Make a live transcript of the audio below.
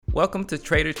Welcome to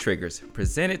Trader Triggers,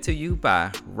 presented to you by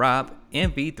Rob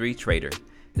MB3 Trader.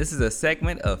 This is a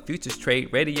segment of Futures Trade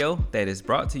Radio that is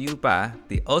brought to you by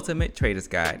The Ultimate Trader's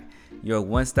Guide, your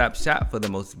one-stop shop for the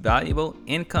most valuable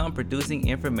income-producing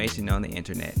information on the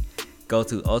internet. Go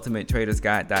to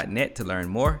ultimatetradersguide.net to learn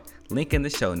more. Link in the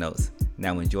show notes.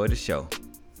 Now enjoy the show.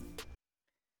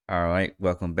 All right,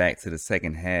 welcome back to the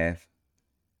second half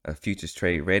of Futures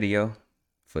Trade Radio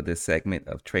for this segment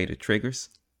of Trader Triggers.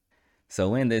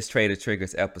 So in this Trader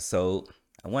Triggers episode,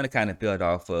 I want to kind of build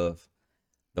off of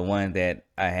the one that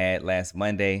I had last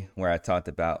Monday where I talked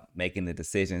about making the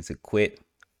decision to quit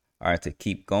or to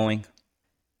keep going.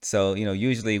 So,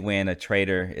 usually when a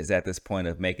trader is at this point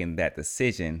of making that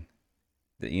decision,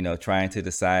 trying to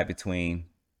decide between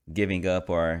giving up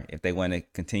or if they want to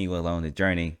continue along the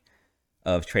journey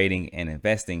of trading and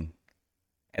investing,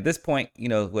 at this point,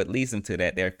 what leads them to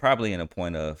that, they're probably in a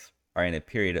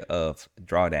period of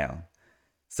drawdown.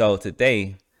 So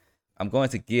today, I'm going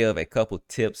to give a couple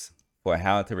tips for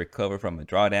how to recover from a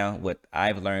drawdown, what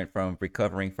I've learned from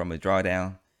recovering from a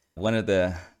drawdown. One of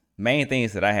the main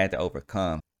things that I had to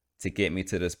overcome to get me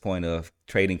to this point of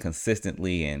trading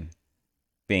consistently and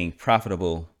being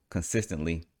profitable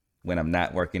consistently when I'm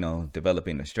not working on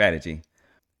developing a strategy.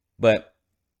 So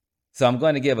I'm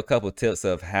going to give a couple tips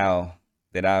of how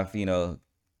that I've, a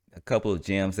couple of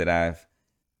gems that I've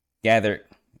gathered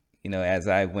as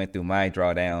I went through my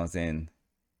drawdowns and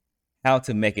how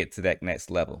to make it to that next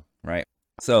level, right?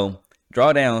 So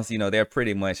drawdowns, they're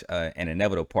pretty much an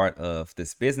inevitable part of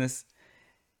this business.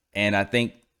 And I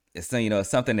think it's,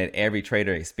 something that every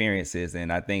trader experiences.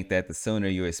 And I think that the sooner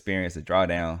you experience a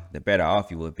drawdown, the better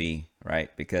off you will be, right?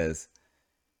 Because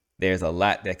there's a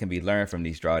lot that can be learned from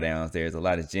these drawdowns. There's a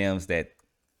lot of gems that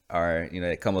are,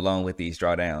 that come along with these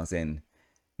drawdowns, and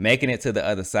making it to the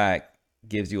other side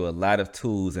gives you a lot of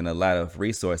tools and a lot of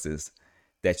resources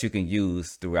that you can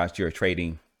use throughout your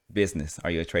trading business or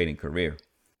your trading career.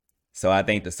 So I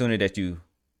think the sooner that you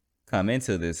come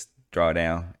into this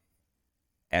drawdown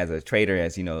as a trader,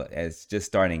 as just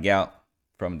starting out,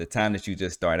 from the time that you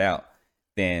just start out,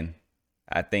 then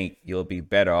I think you'll be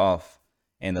better off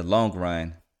in the long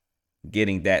run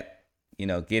getting that,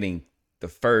 getting the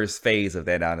first phase of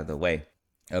that out of the way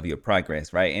of your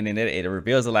progress, right? And then it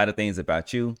reveals a lot of things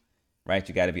about you, right?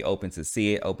 You got to be open to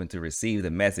see it, open to receive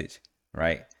the message,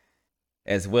 right?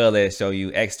 As well as show you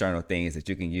external things that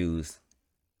you can use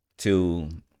to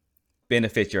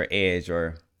benefit your edge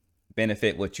or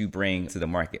benefit what you bring to the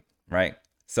market, right?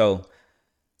 So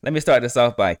let me start this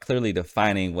off by clearly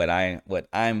defining what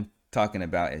I'm talking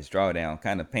about as drawdown,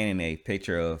 kind of painting a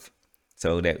picture of,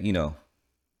 so that,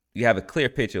 you have a clear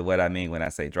picture of what I mean when I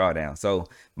say drawdown. So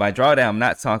by drawdown, I'm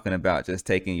not talking about just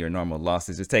taking your normal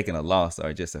losses, just taking a loss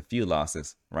or just a few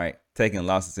losses, right? Taking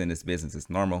losses in this business is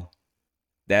normal.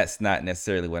 That's not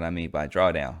necessarily what I mean by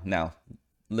drawdown. Now,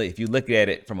 if you look at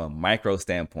it from a micro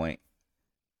standpoint,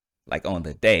 like on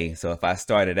the day, so if I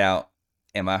started out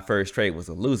and my first trade was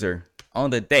a loser, on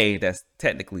the day, that's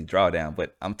technically drawdown.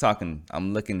 But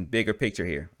I'm looking bigger picture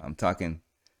here. I'm talking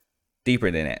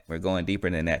deeper than that. We're going deeper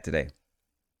than that today.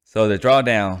 So the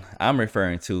drawdown I'm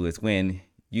referring to is when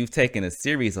you've taken a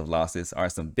series of losses or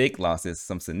some big losses,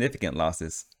 some significant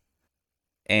losses.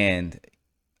 And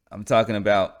I'm talking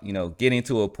about, getting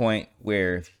to a point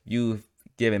where you've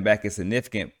given back a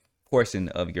significant portion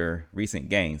of your recent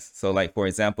gains. So like, for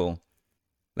example,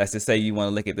 let's just say you want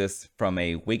to look at this from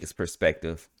a week's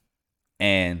perspective.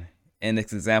 And in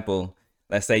this example,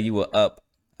 let's say you were up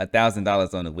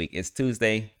 $1,000 on the week. It's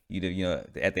Tuesday.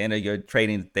 At the end of your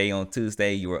trading day on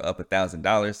Tuesday, you were up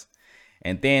 $1,000.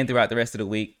 And then throughout the rest of the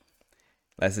week,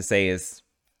 let's just say it's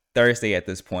Thursday at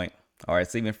this point, or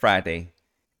it's even Friday,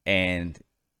 and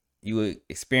you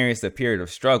experience a period of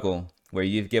struggle where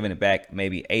you've given it back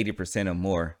maybe 80% or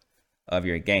more of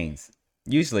your gains.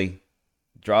 Usually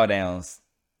drawdowns,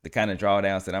 the kind of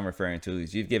drawdowns that I'm referring to,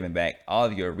 is you've given back all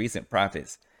of your recent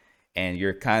profits and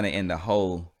you're kind of in the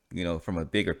hole, from a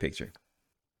bigger picture.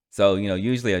 So,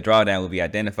 usually a drawdown will be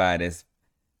identified as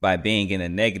by being in a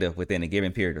negative within a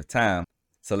given period of time.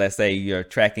 So let's say you're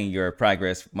tracking your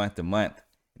progress month to month,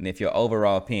 and if your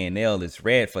overall P&L is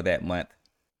red for that month,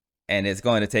 and it's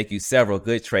going to take you several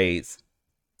good trades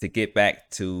to get back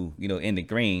to, in the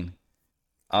green,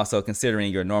 also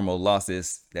considering your normal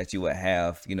losses that you would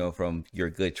have, from your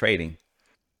good trading.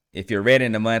 If you're red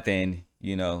in the month and,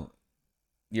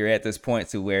 you're at this point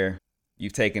to where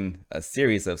you've taken a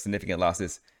series of significant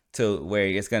losses to where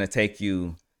it's going to take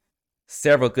you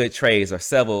several good trades or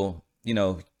several,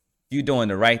 you doing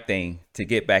the right thing to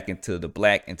get back into the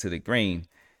black, into the green,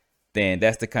 then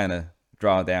that's the kind of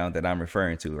drawdown that I'm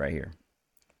referring to right here.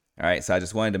 All right, so I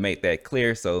just wanted to make that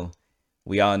clear so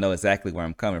we all know exactly where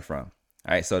I'm coming from.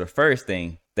 All right, so the first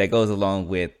thing that goes along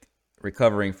with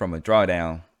recovering from a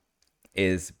drawdown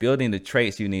is building the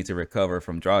traits you need to recover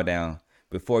from drawdown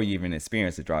before you even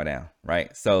experience a drawdown,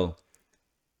 right? So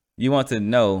you want to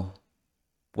know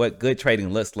what good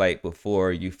trading looks like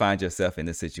before you find yourself in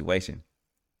this situation.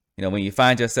 When you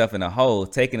find yourself in a hole,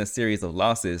 taking a series of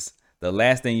losses, the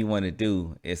last thing you want to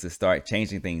do is to start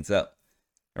changing things up,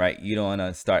 right? You don't want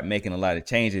to start making a lot of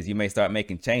changes. You may start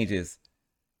making changes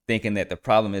thinking that the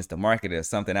problem is the market or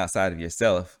something outside of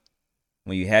yourself,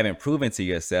 when you haven't proven to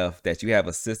yourself that you have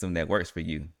a system that works for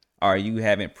you, or you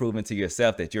haven't proven to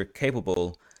yourself that you're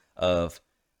capable of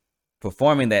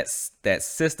performing that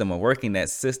system or working that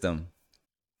system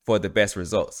for the best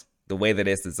results, the way that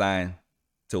it's designed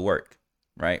to work,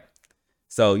 right?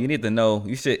 So you need to know,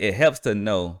 it helps to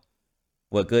know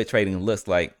what good trading looks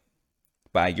like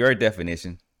by your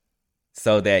definition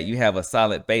so that you have a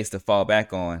solid base to fall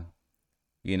back on,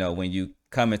 when you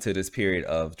come into this period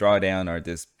of drawdown or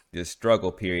this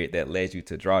struggle period that led you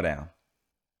to drawdown.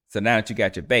 So now that you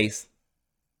got your base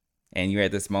and you're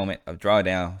at this moment of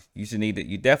drawdown,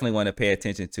 you definitely want to pay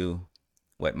attention to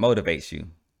what motivates you,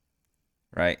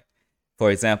 right?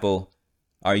 For example,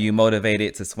 are you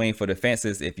motivated to swing for the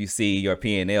fences if you see your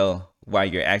P&L while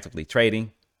you're actively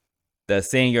trading? Does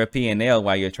seeing your P&L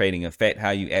while you're trading affect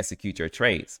how you execute your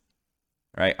trades,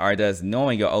 right? Or does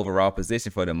knowing your overall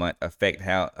position for the month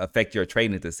affect your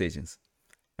trading decisions?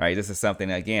 All right, this is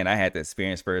something, again, I had to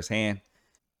experience firsthand.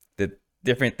 The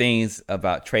different things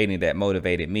about trading that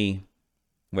motivated me,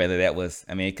 whether that was,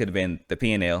 it could have been the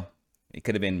P&L. It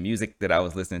could have been music that I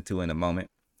was listening to in the moment.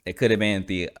 It could have been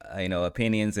the,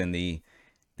 opinions and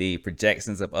the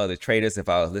projections of other traders if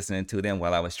I was listening to them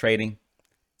while I was trading.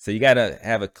 So you got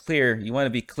to you want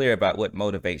to be clear about what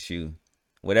motivates you,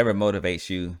 whatever motivates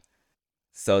you,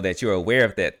 so that you're aware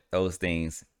of those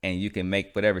things and you can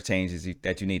make whatever changes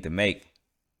that you need to make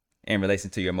in relation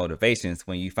to your motivations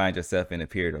when you find yourself in a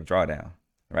period of drawdown,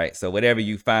 right? So whatever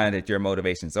you find that your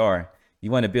motivations are, you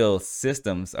want to build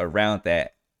systems around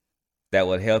that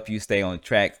will help you stay on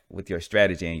track with your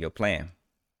strategy and your plan.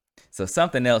 So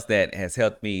something else that has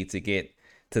helped me to get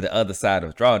to the other side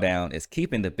of drawdown is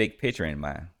keeping the big picture in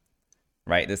mind,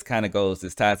 right? This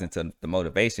ties into the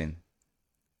motivation,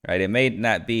 right? It may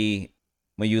not be,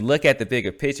 when you look at the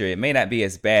bigger picture, it may not be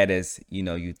as bad as,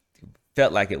 you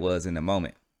felt like it was in the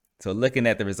moment. So looking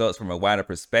at the results from a wider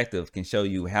perspective can show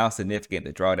you how significant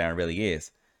the drawdown really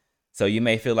is. So you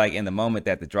may feel like in the moment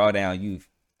that the drawdown, you've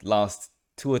lost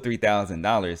 $2,000 or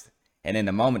 $3,000. And in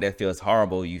the moment that feels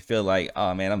horrible, you feel like,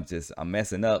 oh man, I'm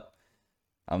messing up.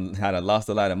 I lost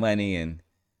a lot of money and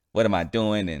what am I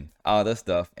doing and all this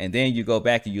stuff. And then you go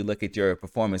back and you look at your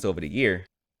performance over the year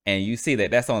and you see that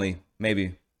that's only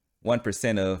maybe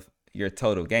 1% of your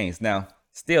total gains. Now,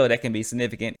 still that can be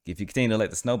significant if you continue to let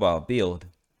the snowball build.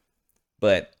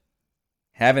 But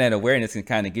having that awareness can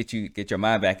kind of get your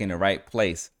mind back in the right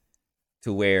place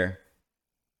to where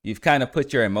you've kind of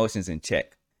put your emotions in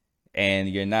check and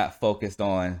you're not focused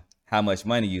on how much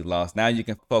money you lost. Now you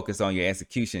can focus on your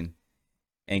execution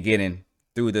and getting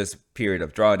through this period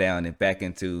of drawdown and back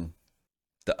into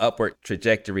the upward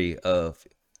trajectory of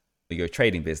your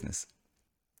trading business.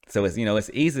 So it's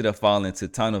easy to fall into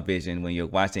tunnel vision when you're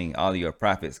watching all of your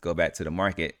profits go back to the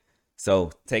market.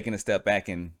 So taking a step back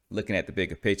and looking at the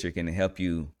bigger picture can help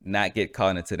you not get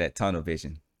caught into that tunnel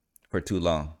vision for too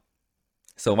long.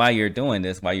 So while you're doing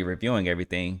this, while you're reviewing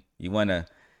everything, you want to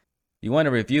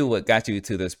review what got you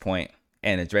to this point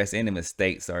and address any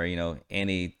mistakes or,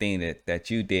 anything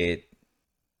that you did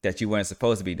that you weren't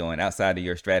supposed to be doing outside of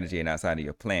your strategy and outside of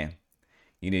your plan.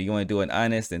 You want to do an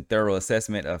honest and thorough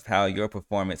assessment of how your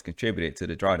performance contributed to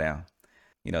the drawdown.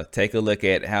 Take a look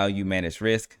at how you manage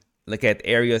risk. Look at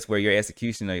areas where your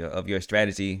execution of your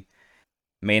strategy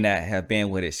may not have been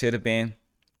what it should have been.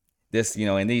 This,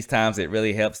 in these times, it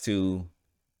really helps to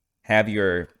have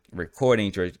your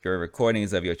recordings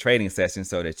of your trading sessions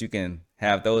so that you can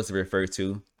have those to refer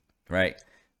to, right?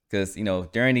 Because,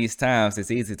 during these times,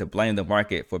 it's easy to blame the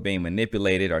market for being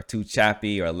manipulated or too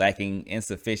choppy or lacking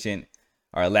sufficient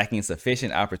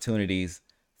opportunities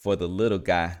for the little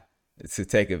guy to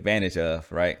take advantage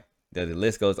of, right? The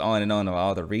list goes on and on of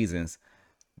all the reasons.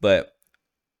 But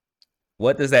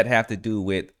what does that have to do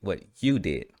with what you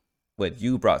did, what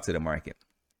you brought to the market?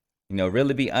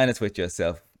 Really be honest with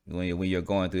yourself when you're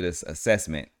going through this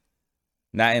assessment,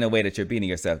 not in a way that you're beating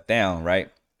yourself down, right?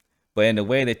 But in the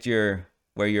way that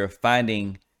where you're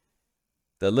finding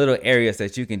the little areas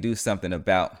that you can do something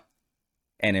about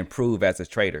and improve as a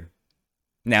trader.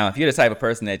 Now, if you're the type of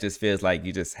person that just feels like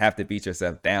you just have to beat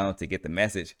yourself down to get the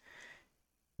message,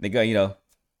 They go,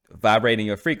 vibrating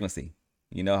your frequency.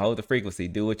 Hold the frequency,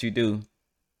 do what you do,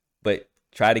 but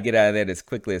try to get out of that as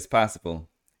quickly as possible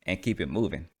and keep it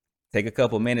moving. Take a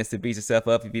couple minutes to beat yourself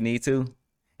up if you need to,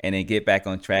 and then get back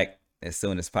on track as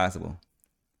soon as possible,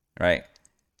 right?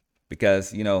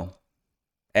 Because,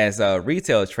 as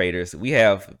retail traders, we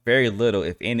have very little,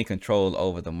 if any, control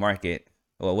over the market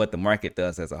or what the market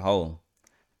does as a whole,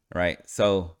 right?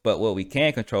 So, but what we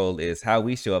can control is how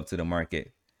we show up to the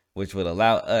market, which will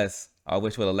allow us, or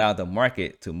which will allow the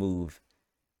market to move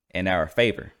in our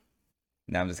favor.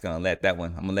 Now I'm just going to let that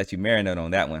one, I'm going to let you marinate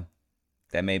on that one.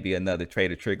 That may be another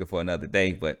trader trigger for another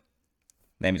day, but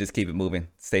let me just keep it moving.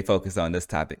 Stay focused on this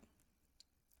topic.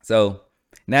 So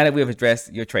now that we've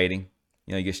addressed your trading,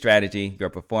 your strategy, your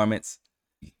performance,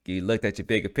 you looked at your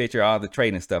bigger picture, all the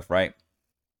trading stuff, right?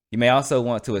 You may also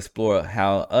want to explore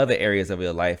how other areas of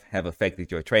your life have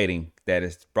affected your trading that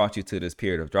has brought you to this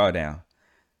period of drawdown.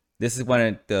 This is one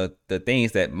of the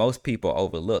things that most people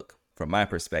overlook from my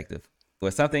perspective.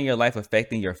 Was something in your life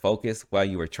affecting your focus while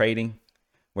you were trading?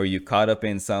 Were you caught up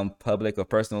in some public or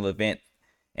personal event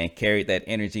and carried that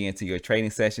energy into your trading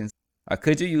sessions? Or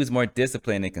could you use more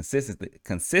discipline and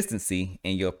consistency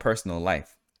in your personal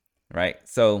life, right?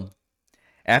 So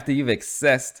after you've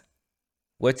assessed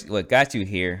what got you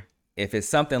here, if it's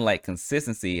something like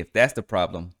consistency, if that's the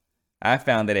problem, I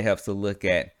found that it helps to look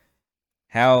at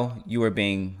how you were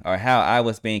being, or how I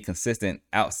was being consistent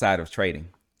outside of trading,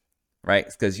 right?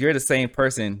 Because you're the same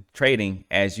person trading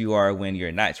as you are when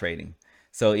you're not trading.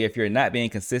 So if you're not being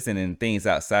consistent in things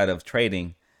outside of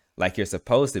trading like you're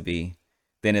supposed to be,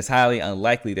 then it's highly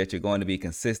unlikely that you're going to be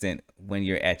consistent when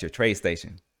you're at your trade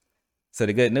station. So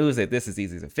the good news is that this is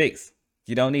easy to fix.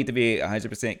 You don't need to be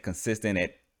 100% consistent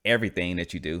at everything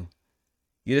that you do.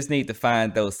 You just need to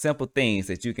find those simple things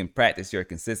that you can practice your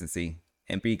consistency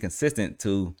and be consistent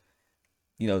to,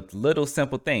 little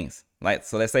simple things. Like,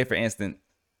 so let's say for instance,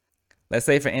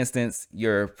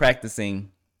 you're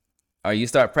practicing, or you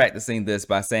start practicing this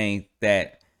by saying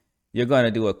that you're going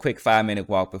to do a quick 5-minute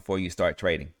walk before you start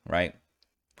trading, right?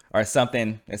 Or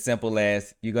something as simple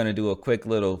as you're going to do a quick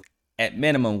little, at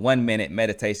minimum 1-minute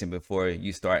meditation before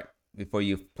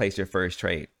you place your first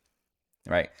trade,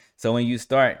 right? So when you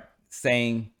start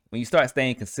staying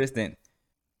consistent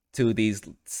to these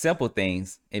simple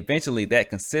things, eventually that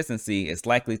consistency is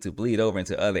likely to bleed over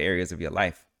into other areas of your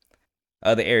life,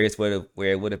 other areas where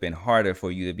it would have been harder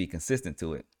for you to be consistent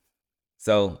to it.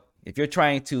 So if you're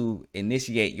trying to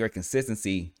initiate your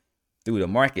consistency through the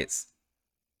markets,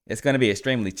 it's going to be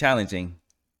extremely challenging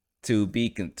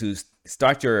to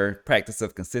start your practice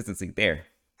of consistency there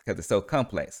because it's so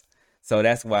complex. So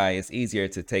that's why it's easier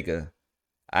to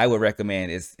I would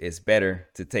recommend it's better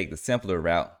to take the simpler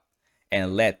route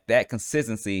and let that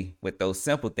consistency with those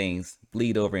simple things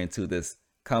bleed over into this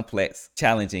complex,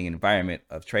 challenging environment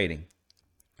of trading,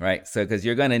 right? So because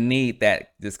you're going to need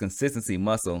this consistency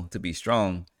muscle to be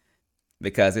strong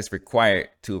because it's required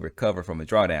to recover from a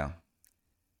drawdown.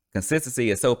 Consistency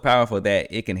is so powerful that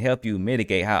it can help you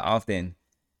mitigate how often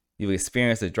you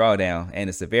experience a drawdown and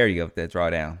the severity of that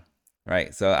drawdown,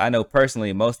 right? So I know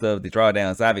personally most of the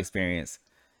drawdowns I've experienced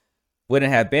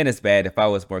wouldn't have been as bad if I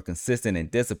was more consistent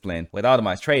and disciplined with all of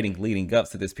my trading leading up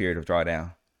to this period of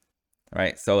drawdown,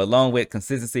 right? So along with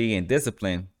consistency and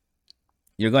discipline,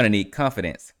 you're going to need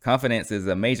confidence. Confidence is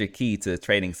a major key to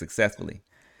trading successfully.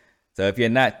 So if you're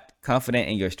not confident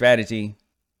in your strategy,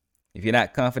 if you're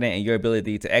not confident in your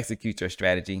ability to execute your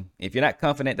strategy, if you're not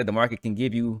confident that the market can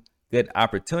give you good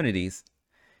opportunities,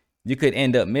 you could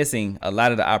end up missing a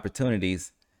lot of the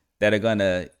opportunities that are going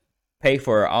to pay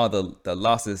for all the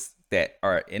losses that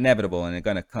are inevitable and are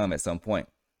going to come at some point.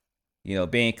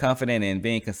 Being confident and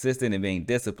being consistent and being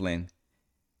disciplined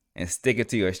and sticking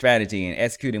to your strategy and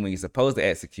executing when you're supposed to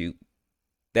execute,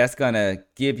 that's going to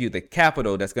give you the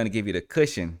capital, that's going to give you the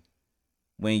cushion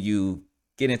when you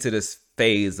get into this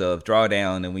phase of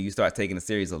drawdown and when you start taking a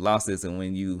series of losses and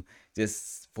when you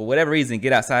just, for whatever reason,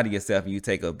 get outside of yourself and you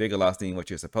take a bigger loss than what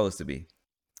you're supposed to be,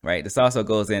 right? This also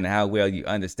goes into how well you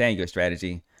understand your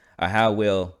strategy or how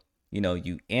well,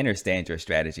 you understand your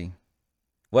strategy.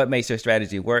 What makes your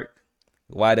strategy work?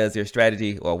 Why does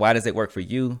it work for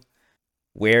you?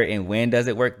 Where and when does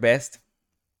it work best?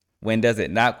 When does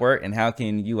it not work? And how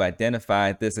can you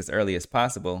identify this as early as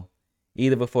possible,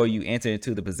 either before you enter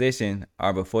into the position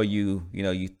or before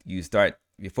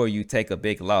before you take a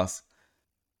big loss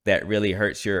that really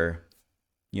hurts your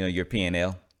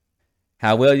P&L?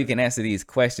 How well you can answer these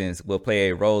questions will play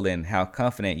a role in how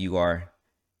confident you are,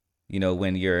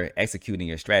 when you're executing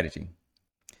your strategy.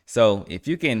 So if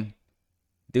you can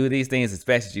do these things as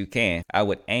best as you can, I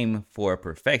would aim for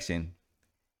perfection,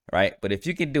 right? But if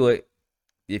you can do it,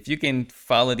 if you can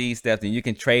follow these steps and you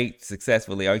can trade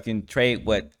successfully, or you can trade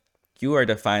what you are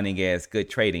defining as good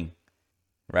trading,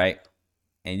 right?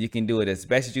 And you can do it as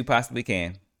best as you possibly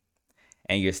can,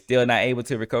 and you're still not able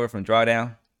to recover from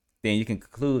drawdown, then you can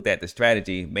conclude that the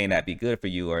strategy may not be good for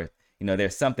you, or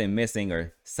there's something missing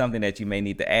or something that you may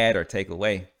need to add or take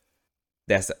away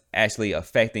that's actually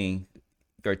affecting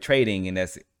your trading, and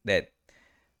that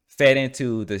fed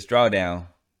into this drawdown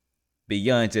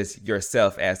beyond just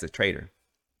yourself as a trader.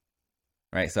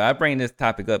 Right. So I bring this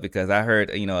topic up because I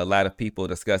heard, a lot of people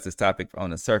discuss this topic on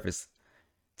the surface,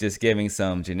 just giving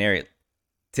some generic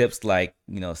tips like,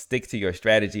 stick to your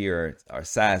strategy or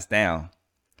size down.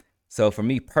 So for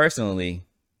me personally,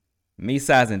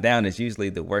 sizing down is usually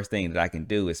the worst thing that I can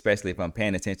do, especially if I'm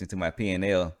paying attention to my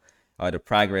P&L or the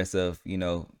progress of,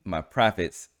 my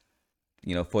profits,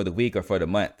 for the week or for the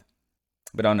month.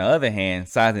 But on the other hand,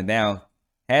 sizing down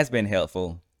has been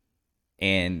helpful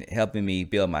in helping me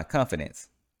build my confidence,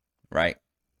 right?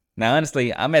 Now,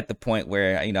 honestly, I'm at the point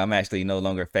where, I'm actually no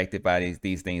longer affected by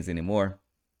these things anymore.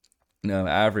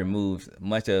 I've removed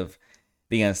much of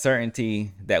the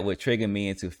uncertainty that would trigger me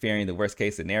into fearing the worst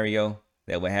case scenario,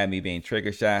 that would have me being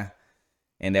trigger shy,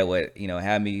 and that would,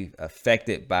 have me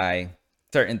affected by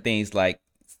certain things like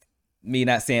me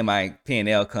not seeing my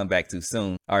P&L come back too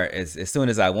soon, or as soon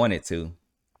as I wanted to,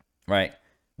 right?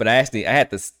 But I had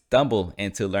to stumble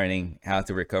into learning how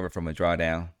to recover from a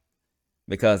drawdown,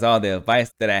 because all the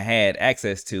advice that I had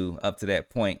access to up to that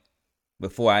point,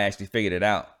 before I actually figured it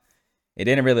out, it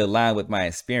didn't really align with my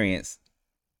experience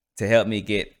to help me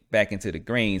get back into the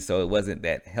green. So it wasn't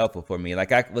that helpful for me.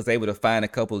 Like, I was able to find a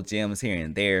couple of gems here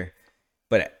and there,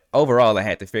 but overall I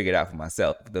had to figure it out for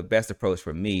myself. The best approach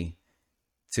for me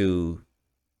to,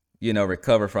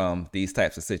 recover from these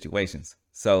types of situations.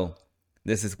 So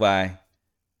this is why,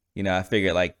 I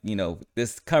figured, like,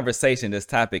 this conversation, this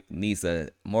topic needs a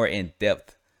more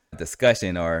in-depth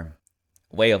discussion or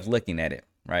way of looking at it,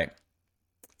 right?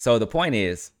 So the point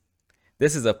is,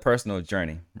 this is a personal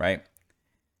journey, right?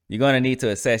 You're going to need to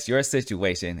assess your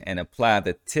situation and apply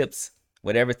the tips,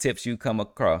 whatever tips you come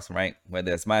across, right?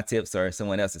 Whether it's my tips or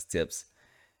someone else's tips,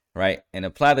 right? And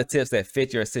apply the tips that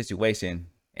fit your situation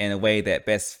in a way that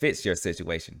best fits your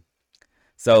situation.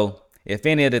 So if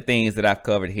any of the things that I've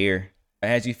covered here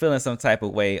has you feeling some type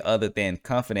of way other than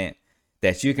confident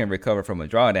that you can recover from a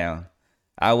drawdown,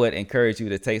 I would encourage you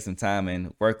to take some time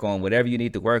and work on whatever you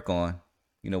need to work on,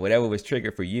 whatever was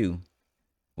triggered for you,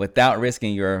 without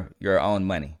risking your own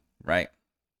money, right?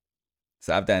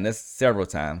 So I've done this several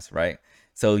times, right?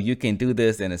 So you can do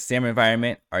this in a sim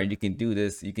environment, or you can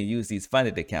use these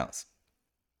funded accounts.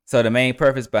 So the main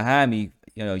purpose behind me,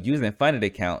 using funded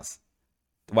accounts,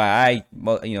 why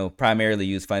I, primarily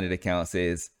use funded accounts,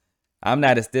 is I'm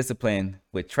not as disciplined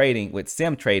with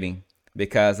sim trading,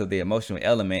 because of the emotional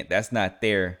element that's not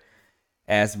there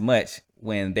as much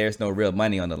when there's no real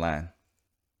money on the line.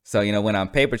 So, when I'm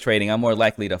paper trading, I'm more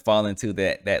likely to fall into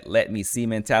that let me see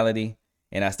mentality,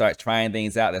 and I start trying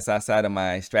things out that's outside of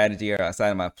my strategy or outside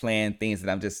of my plan, things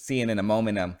that I'm just seeing in a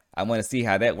moment. I want to see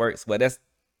how that works, but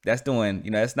that's doing,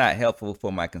 that's not helpful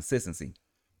for my consistency.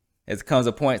 It comes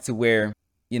a point to where,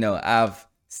 I've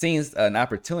seen an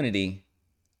opportunity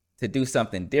to do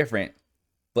something different,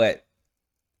 but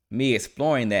me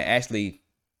exploring that actually,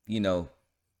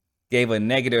 gave a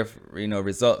negative,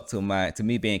 result to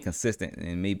me being consistent,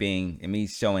 and me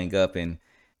showing up and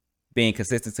being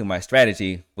consistent to my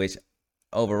strategy, which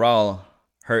overall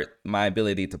hurt my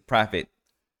ability to profit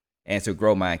and to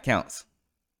grow my accounts,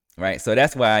 right? So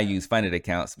that's why I use funded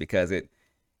accounts, because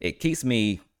it keeps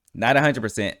me not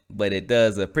 100%, but it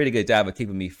does a pretty good job of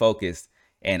keeping me focused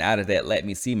and out of that let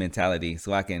me see mentality,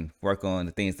 so I can work on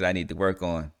the things that I need to work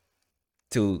on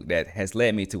that has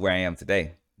led me to where I am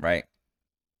today, right?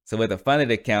 So with a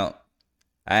funded account,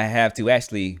 I have to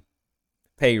actually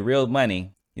pay real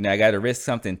money. I got to risk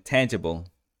something tangible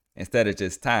instead of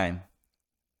just time,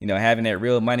 having that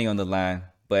real money on the line.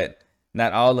 But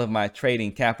not all of my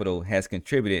trading capital has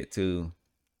contributed to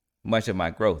much of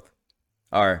my growth,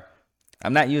 or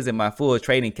I'm not using my full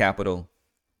trading capital,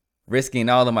 risking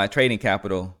all of my trading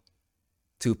capital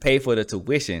to pay for the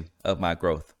tuition of my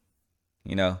growth,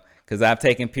 because I've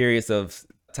taken periods of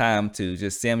time to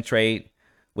just sim trade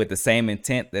with the same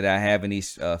intent that I have in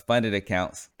these funded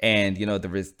accounts, and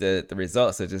the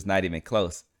results are just not even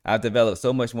close. I've developed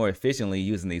so much more efficiently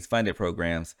using these funded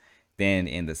programs than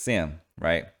in the sim,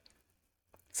 right?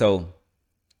 So,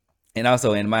 and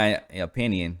also, in my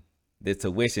opinion, the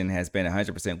tuition has been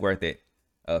 100% worth it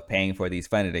of paying for these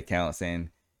funded accounts.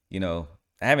 And I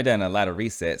haven't done a lot of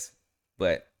resets,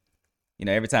 but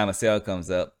every time a sale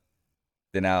comes up,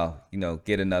 then I'll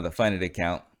get another funded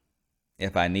account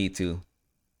if I need to,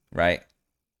 right?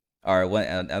 Or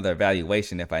another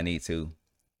evaluation if I need to.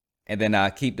 And then I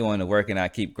keep doing the work and I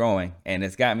keep growing. And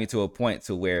it's got me to a point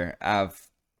to where I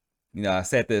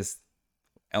said this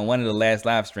on one of the last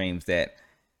live streams, that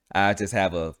I just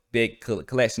have a big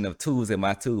collection of tools in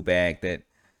my tool bag that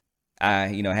I,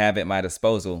 have at my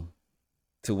disposal,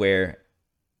 to where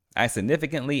I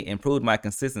significantly improved my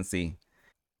consistency.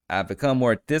 I've become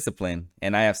more disciplined,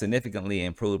 and I have significantly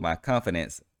improved my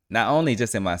confidence, not only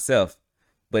just in myself,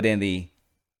 but in the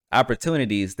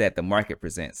opportunities that the market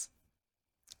presents,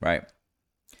 right?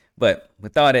 But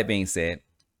with all that being said,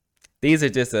 these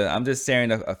are I'm just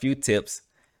sharing a few tips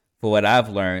for what I've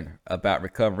learned about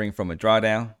recovering from a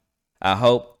drawdown. I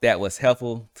hope that was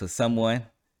helpful to someone,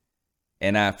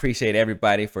 and I appreciate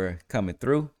everybody for coming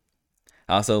through.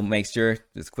 Also, make sure,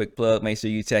 just quick plug, make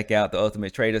sure you check out the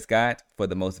Ultimate Trader's Guide for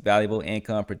the most valuable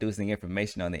income producing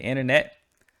information on the internet.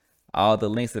 All the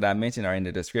links that I mentioned are in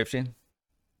the description.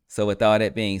 So with all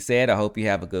that being said, I hope you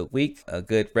have a good week, a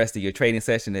good rest of your trading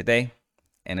session today.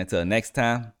 And until next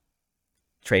time,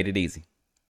 trade it easy.